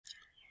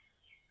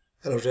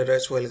Hello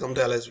traders, welcome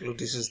to Aliceblue.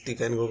 This is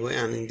Stephen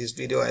Gogoi, and in this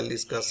video I'll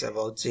discuss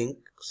about Zincl.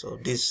 So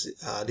this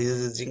is a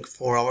Zincl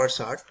 4-hour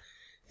chart.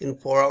 In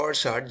 4-hour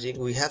chart, Zincl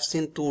we have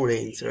seen two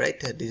ranges, right?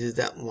 This is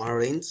the one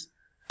range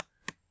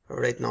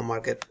right now,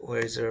 market where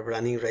is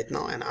running right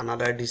now, and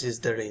another, this is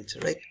the range,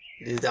 right?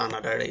 This is the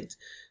another range.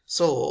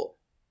 So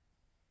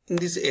in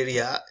this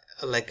area,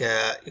 like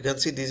you can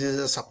see, this is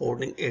a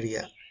supporting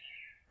area,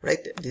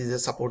 right? This is a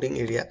supporting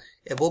area.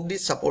 Above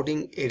this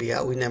supporting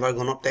area, we never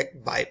gonna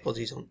take buy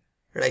position,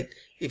 right?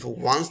 If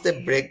once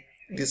they break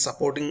this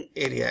supporting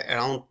area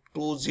around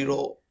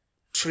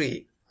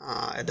 203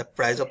 at the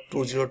price of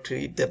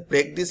 203, if they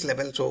break this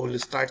level, so we'll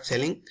start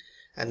selling,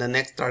 and the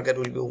next target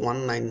will be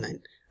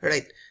 199,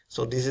 right?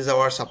 So this is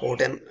our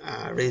support and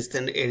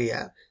resistance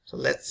area. So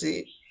let's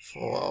see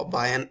for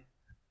buy and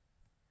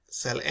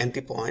sell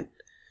entry point.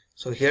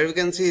 So here we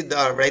can see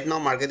the right now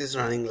market is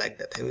running like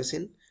that. Have you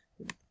seen?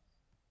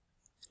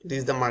 This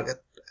is the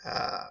market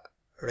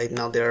right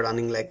now, they are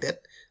running like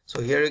that. So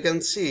here you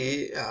can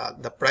see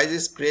the price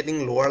is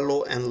creating lower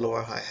low and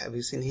lower high. Have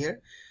you seen here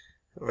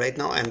right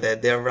now? And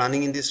they are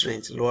running in this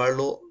range, lower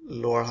low,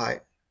 lower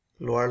high,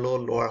 lower low,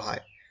 lower high,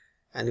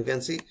 and you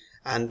can see,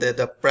 and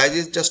the price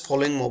is just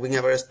following moving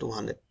average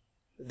 200.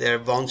 They are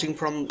bouncing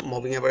from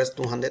moving average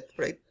 200,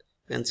 right?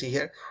 You can see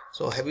here.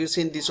 So have you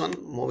seen this one,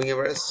 moving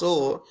average?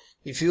 So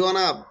if you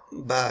wanna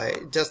buy,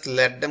 just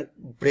let them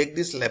break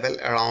this level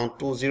around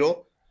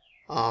 490.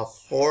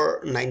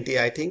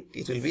 I think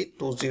it will be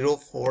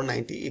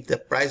 20490. If the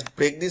price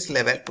break this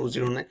level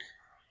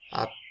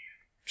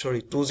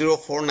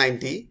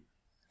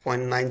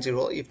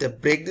 20490.90, if they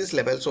break this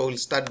level, so we'll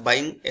start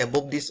buying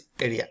above this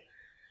area.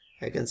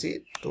 I can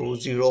see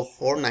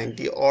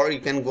 20490, or you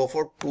can go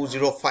for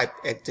 205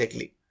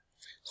 exactly.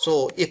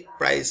 So if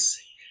price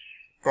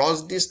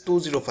cross this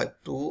 205,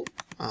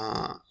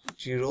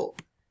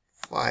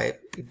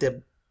 if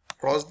they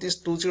cross this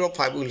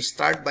 205, we will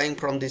start buying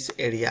from this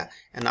area,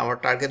 and our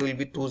target will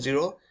be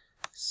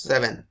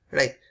 207,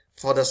 right?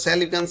 For the sell,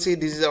 you can see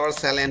this is our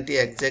sell entry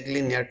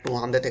exactly near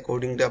 200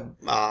 according to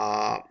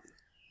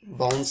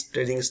bounce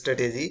trading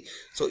strategy.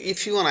 So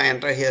if you want to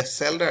enter here,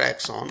 sell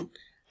direction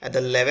at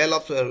the level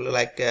of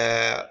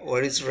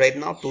where is right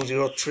now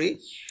 203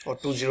 or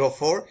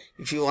 204.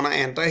 If you want to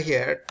enter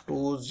here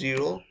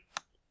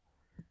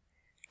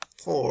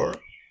 204,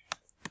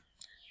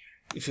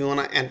 if you want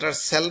to enter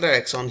sell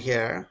direction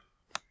here,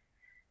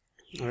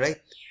 all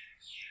right,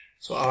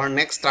 so our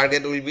next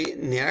target will be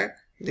near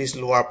this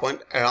lower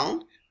point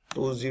around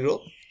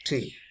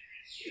 203.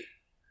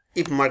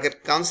 If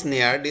market comes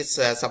near this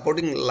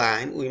supporting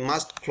line, we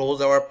must close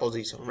our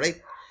position,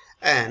 right?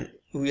 And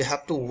we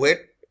have to wait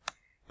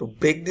to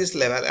break this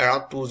level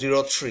around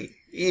 203.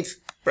 If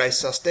price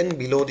sustain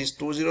below this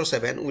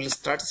 207, we'll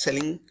start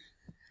selling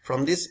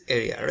from this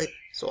area, right?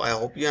 So I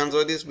hope you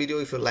enjoyed this video.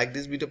 If you like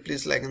this video,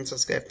 please like and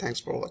subscribe. Thanks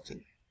for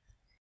watching.